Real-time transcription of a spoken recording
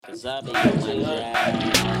Cause I be on my drive.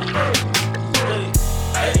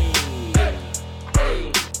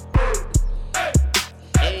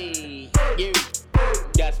 Hey, you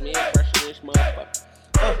got me fresh in this motherfucker.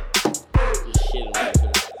 This shit on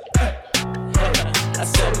I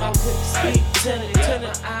said my whips be tinted, my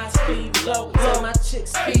eyes be low, my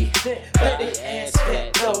chicks be fit, but they ass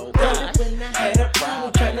fat though. When I had a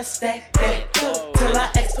problem trying to stack that dough, till I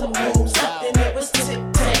asked them moves up, then it was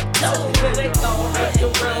tic-tac-toe. Then they thought like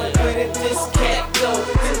around where did this cat go?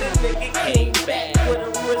 Then the nigga came back with a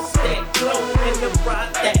wrist that glow, and the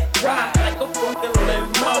ride that ride like a fucking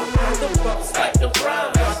limo. The bumps like the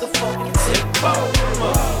ride, the fucking tempo.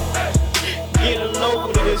 Get a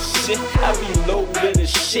load of this shit, I be loaded as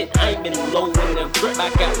shit. I ain't been low in the grip, I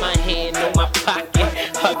got my hand on my pocket,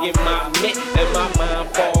 hugging my mitt, and my mind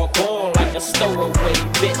fall gone like a stowaway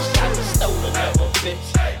bitch. I just stole another bitch,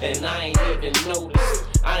 and I ain't even noticed.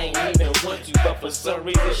 I ain't even want to, but for some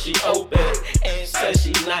reason she open and says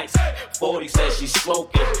she nice. 40 says she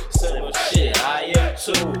smoking, so well, shit, I am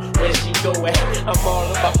too. Where she go at? I'm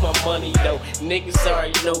all about my money though. Niggas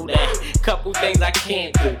already know that. Couple things I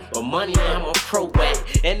can't do, but money I'm a pro at.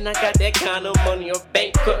 And I got that kind of money a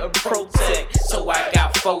bank couldn't protect. So I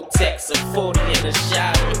got 4 texts and 40 in the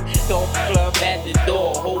shotty. Don't club at the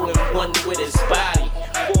door, holding one with his body.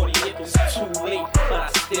 40 if it's too late, but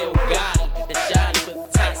I still got it. The shotty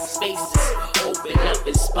with tight spaces, open up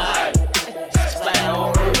his body. Splatter all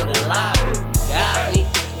over the lobby. Got me.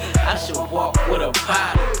 I should walk with a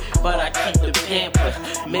body, but I keep the pamper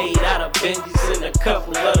made out of Benjis and a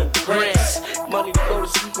couple of the grants. Money to go to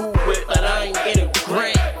school with, but I ain't get a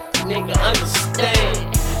grant. Nigga, understand?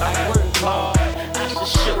 I work hard, I should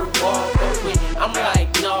show off, but I'm like,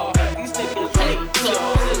 nah, these niggas hate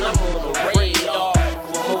dogs, and I'm on the radar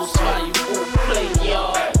for most valuable play,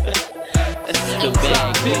 y'all. the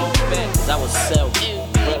bag, big, cause I was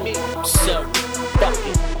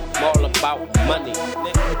fucking, I'm all about money,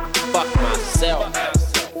 fuck myself,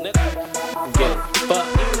 get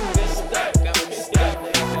fucked.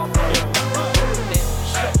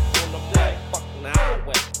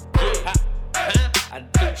 I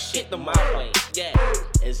do shit the my way, yeah,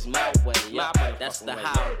 it's my way, yeah, that's the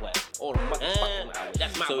highway, or the motherfucking highway,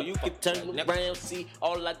 that's my. So you can turn around, see,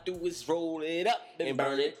 all I do is roll it up and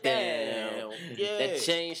burn it down. That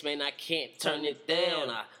change, man, I can't turn it down.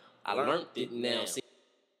 I learned it now. See,